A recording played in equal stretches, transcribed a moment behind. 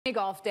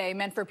Golf day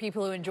meant for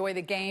people who enjoy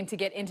the game to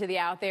get into the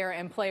out there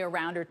and play a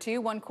round or two.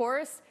 One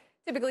course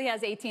typically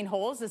has 18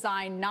 holes,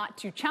 designed not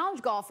to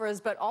challenge golfers,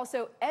 but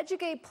also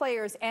educate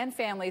players and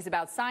families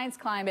about science,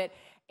 climate,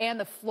 and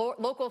the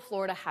local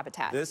Florida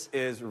habitat. This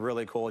is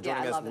really cool.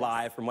 Joining us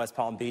live from West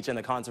Palm Beach in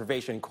the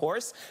conservation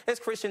course is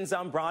Christian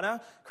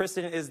Zambrana.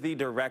 Christian is the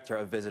Director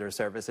of Visitor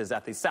Services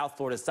at the South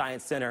Florida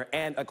Science Center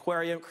and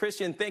Aquarium.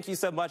 Christian, thank you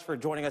so much for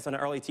joining us on an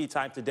early tee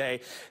time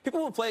today.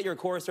 People who play at your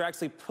course are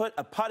actually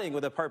putting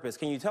with a purpose.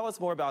 Can you tell us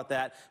more about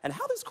that and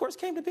how this course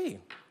came to be?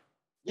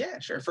 Yeah,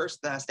 sure.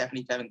 First,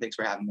 Stephanie, Kevin, thanks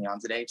for having me on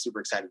today. Super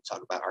excited to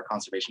talk about our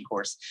conservation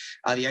course.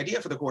 The idea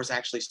for the course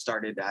actually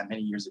started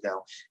many years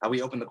ago.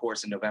 We opened the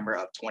course in November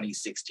of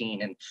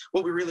 2016, and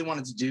what we really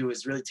wanted to do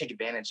is really take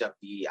advantage of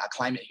the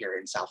climate here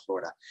in South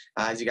Florida.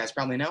 As you guys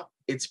probably know,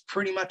 it's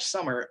pretty much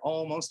summer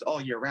almost all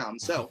year round.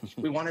 So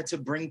we wanted to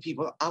bring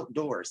people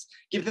outdoors,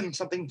 give them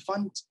something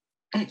fun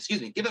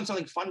give them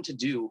something fun to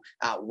do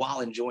while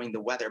enjoying the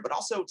weather, but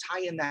also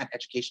tie in that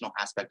educational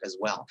aspect as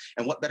well.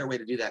 And what better way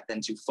to do that than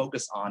to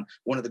focus on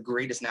one of the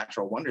greatest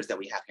natural wonders that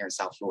we have here in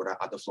South Florida,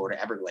 the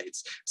Florida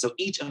Everglades. So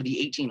each of the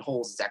 18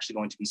 holes is actually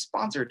going to be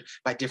sponsored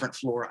by different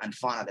flora and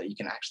fauna that you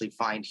can actually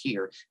find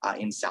here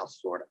in South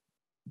Florida.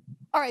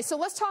 All right, so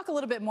let's talk a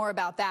little bit more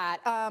about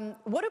that.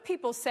 What do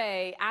people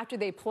say after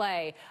they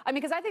play? I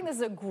mean, because I think this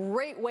is a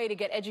great way to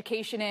get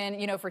education in,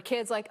 you know, for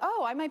kids like,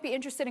 oh, I might be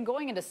interested in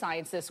going into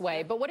science this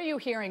way. But what are you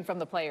hearing from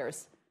the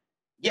players?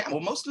 Yeah,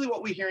 well, mostly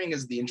what we're hearing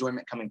is the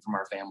enjoyment coming from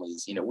our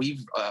families. You know,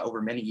 we've,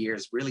 over many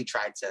years, really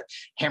tried to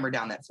hammer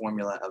down that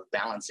formula of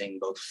balancing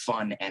both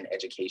fun and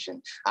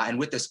education. And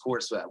with this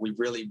course, we've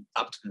really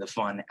upped the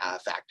fun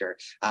factor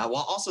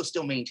while also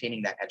still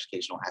maintaining that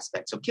educational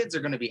aspect. So kids are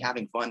going to be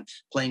having fun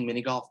playing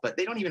mini golf, but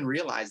they don't even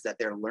realize that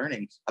they're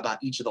learning about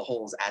each of the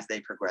holes as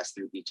they progress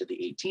through each of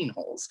the 18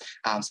 holes.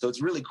 So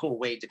it's a really cool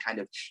way to kind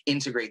of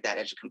integrate that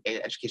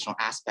educational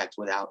aspect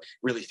without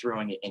really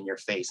throwing it in your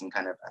face and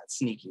kind of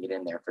sneaking it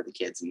in there for the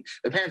kids. And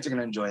the parents are going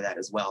to enjoy that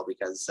as well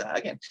because,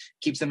 again,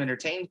 keeps them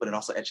entertained, but it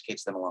also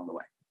educates them along the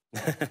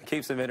way.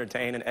 Keeps them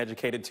entertained and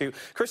educated, too.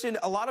 Christian,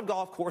 a lot of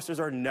golf courses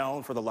are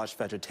known for the lush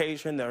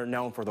vegetation. They're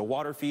known for the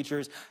water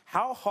features.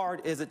 How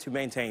hard is it to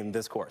maintain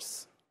this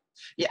course?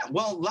 Yeah,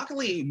 well,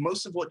 luckily,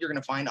 most of what you're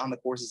going to find on the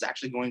course is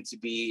actually going to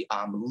be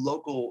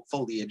local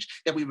foliage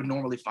that we would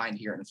normally find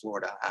here in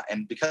Florida.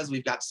 And because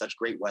we've got such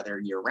great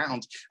weather year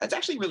round, it's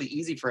actually really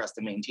easy for us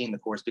to maintain the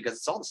course because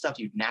it's all the stuff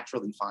you'd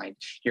naturally find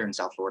here in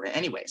South Florida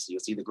anyway. So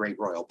you'll see the great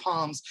royal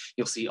palms.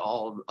 You'll see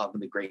all of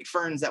the great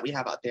ferns that we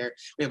have out there.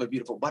 We have a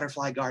beautiful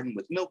butterfly garden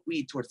with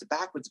milkweed towards the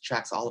back, which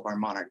attracts all of our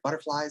monarch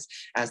butterflies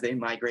as they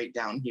migrate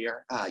down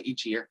here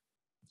each year.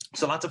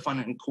 So lots of fun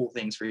and cool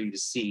things for you to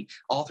see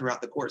all throughout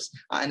the course.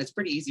 And it's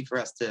pretty easy for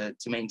us to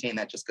maintain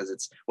that just because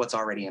it's what's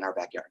already in our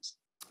backyards.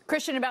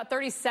 Christian, about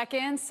 30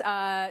 seconds.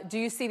 Do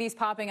you see these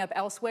popping up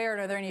elsewhere?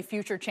 And are there any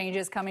future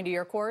changes coming to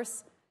your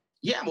course?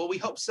 Yeah, well, we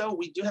hope so.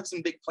 We do have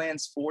some big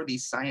plans for the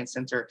Science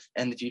Center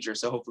in the future,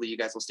 so hopefully you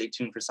guys will stay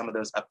tuned for some of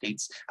those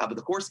updates. But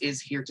the course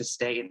is here to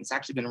stay, and it's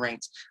actually been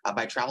ranked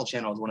by Travel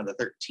Channel as one of the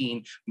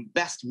 13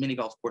 best mini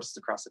golf courses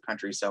across the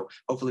country. So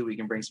hopefully we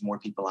can bring some more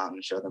people out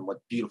and show them what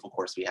beautiful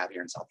course we have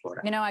here in South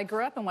Florida. You know, I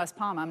grew up in West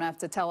Palm. I'm going to have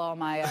to tell all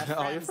my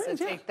friends to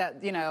take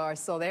that, you know, are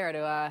still there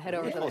to head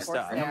over to the course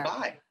there.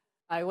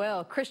 I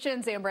will.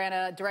 Christian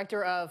Zambrana,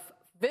 Director of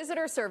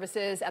Visitor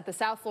Services at the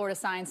South Florida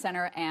Science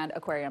Center and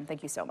Aquarium.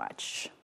 Thank you so much.